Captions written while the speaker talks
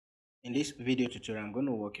In this video tutorial, I'm going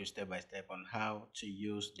to walk you step by step on how to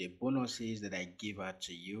use the bonuses that I give out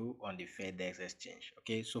to you on the Fairdesk exchange.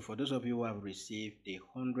 Okay, so for those of you who have received the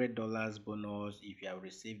 $100 bonus, if you have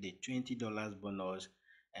received the $20 bonus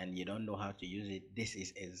and you don't know how to use it, this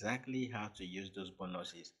is exactly how to use those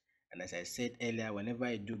bonuses. And as I said earlier, whenever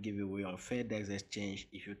I do give away on Fairdesk exchange,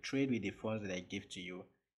 if you trade with the funds that I give to you,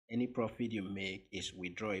 any profit you make is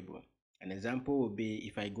withdrawable. An example will be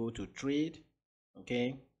if I go to trade,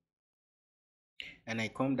 okay, and I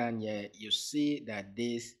come down here, you see that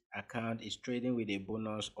this account is trading with a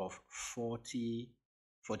bonus of 42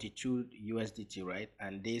 USDT, right?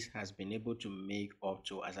 And this has been able to make up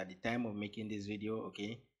to, as at the time of making this video,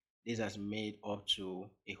 okay, this has made up to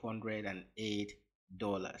 $108.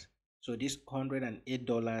 So this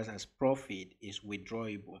 $108 as profit is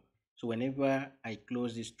withdrawable. So whenever I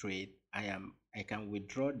close this trade, I can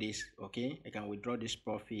withdraw this, okay, I can withdraw this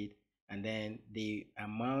profit, and then the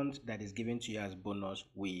amount that is given to you as bonus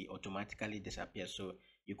will automatically disappear. So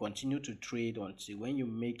you continue to trade until when you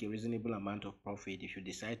make a reasonable amount of profit. If you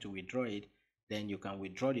decide to withdraw it, then you can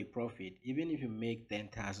withdraw the profit. Even if you make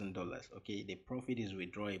 $10,000, okay, the profit is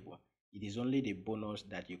withdrawable. It is only the bonus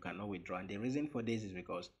that you cannot withdraw. And the reason for this is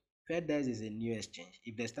because Fairdesk is a new exchange.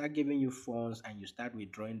 If they start giving you funds and you start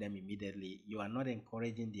withdrawing them immediately, you are not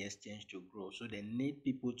encouraging the exchange to grow. So they need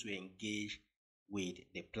people to engage with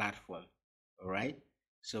the platform. All right,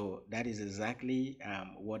 so that is exactly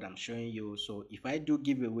what I'm showing you. So if I do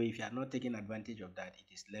give away, if you are not taking advantage of that, it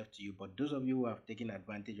is left to you. But those of you who have taken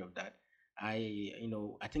advantage of that, I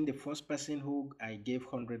think the first person who I gave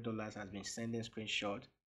 $100 has been sending screenshot,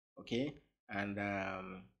 okay, and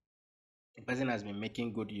the person has been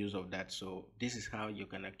making good use of that. So this is how you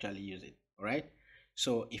can actually use it. All right,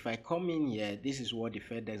 so if I come in here, this is what the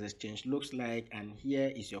Fairdesk exchange looks like, and here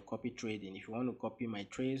is your copy trading. If you want to copy my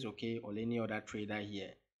trades, okay, or any other trader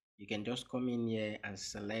here, you can just come in here and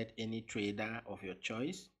select any trader of your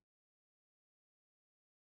choice.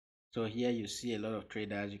 So here you see a lot of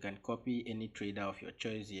traders. You can copy any trader of your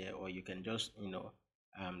choice here, or you can just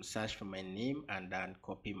search for my name and then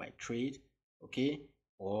copy my trade, okay.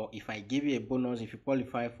 Or if I give you a bonus, if you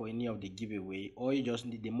qualify for any of the giveaway, or you just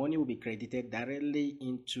need the money will be credited directly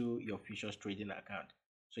into your futures trading account.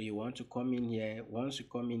 So you want to come in here. Once you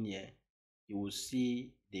come in here, you will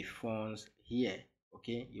see the funds here,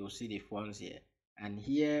 okay. You will see the funds here, and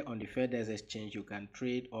here on the Fairdesk exchange you can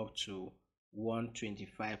trade up to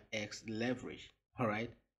 125x leverage, all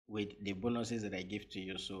right, with the bonuses that I give to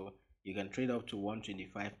you. So you can trade up to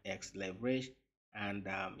 125x leverage, and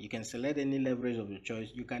you can select any leverage of your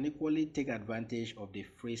choice. You can equally take advantage of the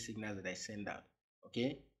free signals that I send out,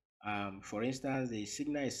 okay. For instance, the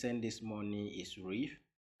signal I sent this morning is REEF.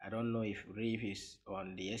 I don't know if REEF is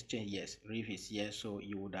on the exchange. Yes, REEF is here. So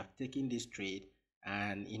you would have taken this trade,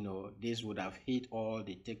 and this would have hit all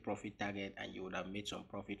the take profit target, and you would have made some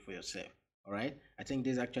profit for yourself. All right, I think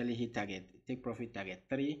this actually hit take profit target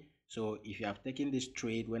 3. So if you have taken this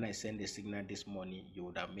trade when I sent the signal this morning, you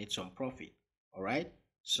would have made some profit. All right,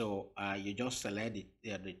 so you just select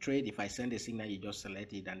the trade. If I send the signal, you just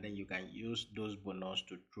select it, and then you can use those bonus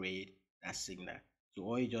to trade that signal. So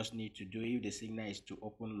all you just need to do, if the signal is to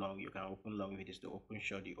open long, you can open long. If it is to open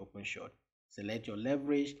short, you open short. Select your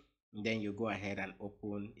leverage, and then you go ahead and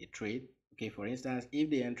open a trade. Okay, for instance, if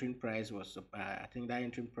the entering price was I think that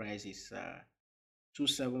entering price is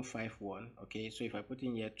 2751. Okay, so if I put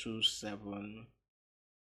in here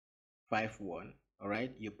 2751, all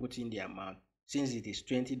right, you put in the amount. Since it is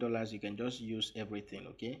 $20, you can just use everything,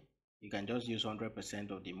 okay. You can just use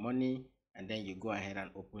 100% of the money, and then you go ahead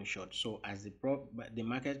and open short. So as the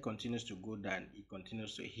market continues to go down, it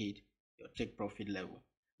continues to hit your take profit level.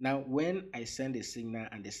 Now when I send a signal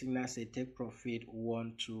and the signal say take profit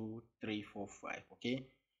 1 2 3 4 5, okay,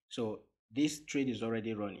 so this trade is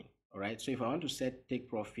already running. All right, so if I want to set take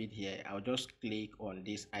profit here, I'll just click on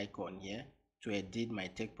this icon here to edit my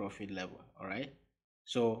take profit level. All right,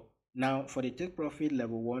 so now for the take profit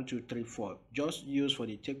level 1 2 3 4, just use for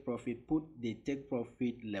the take profit, put the take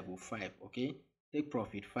profit level 5, okay. Take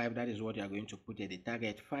profit 5, that is what you are going to put here. The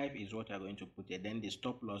target 5 is what you are going to put here. Then the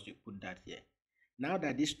stop loss, you put that here. Now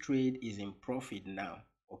that this trade is in profit now,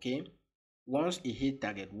 okay, once it hit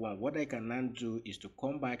target 1, what I can now do is to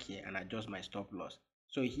come back here and adjust my stop loss.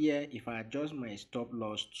 So here, if I adjust my stop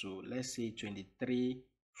loss to, let's say 23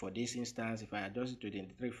 for this instance, if I adjust it to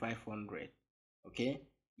 23,500, okay,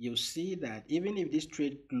 you'll see that even if this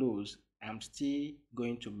trade close, I'm still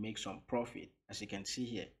going to make some profit, as you can see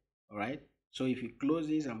here. All right, so if it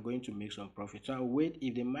closes, I'm going to make some profit. So I'll wait.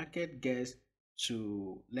 If the market gets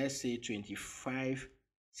to, let's say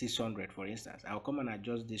 25,600 for instance, I'll come and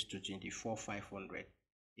adjust this to 24,500.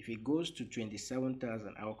 If it goes to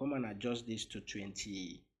 27,000, I will come and adjust this to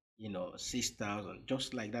 6,000.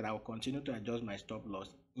 Just like that, I will continue to adjust my stop loss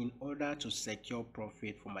in order to secure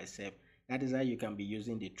profit for myself. That is how you can be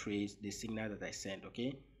using the trades, the signal that I sent.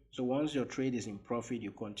 Okay, so once your trade is in profit,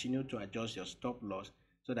 you continue to adjust your stop loss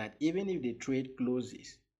so that even if the trade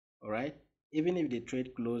closes, all right, even if the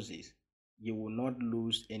trade closes, you will not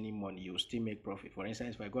lose any money. You will still make profit. For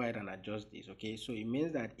instance, if I go ahead and adjust this, okay, so it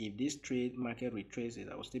means that if this trade market retraces,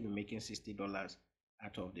 I will still be making $60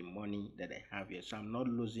 out of the money that I have here. So I'm not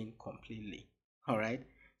losing completely. All right,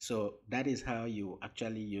 so that is how you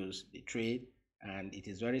actually use the trade, and it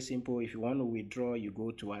is very simple. If you want to withdraw, you go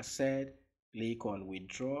to asset, click on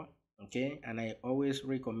withdraw. Okay, and I always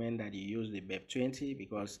recommend that you use the BEP20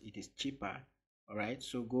 because it is cheaper. All right,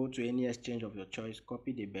 so go to any exchange of your choice,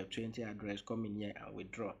 copy the BEP20 address, come in here and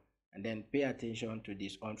withdraw, and then pay attention to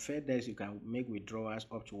this. On Fairdesk, you can make withdrawals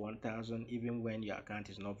up to 1,000 even when your account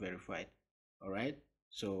is not verified. All right,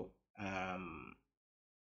 so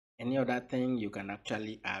any other thing you can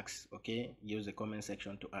actually ask. Okay, use the comment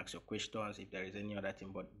section to ask your questions if there is any other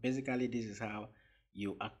thing, but basically this is how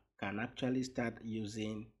you can actually start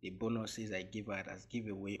using the bonuses I give out as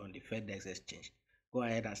giveaway on the Fairdesk exchange. Go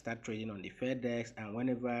ahead and start trading on the Fairdesk, and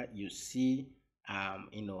whenever you see a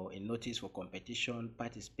notice for competition,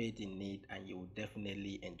 participate in it and you will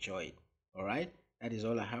definitely enjoy it. All right, that is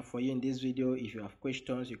all I have for you in this video. If you have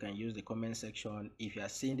questions, you can use the comment section. If you are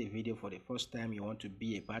seeing the video for the first time, you want to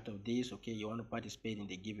be a part of this, okay, you want to participate in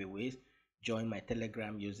the giveaways, join my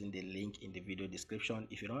Telegram using the link in the video description.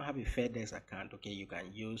 If you don't have a Fairdesk account, okay, you can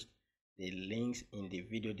use the links in the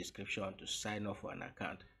video description to sign up for an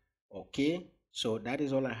account. Okay, so that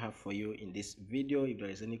is all I have for you in this video. If there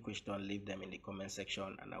is any question, leave them in the comment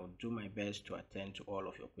section and I will do my best to attend to all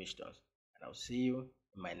of your questions, and I'll see you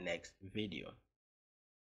in my next video.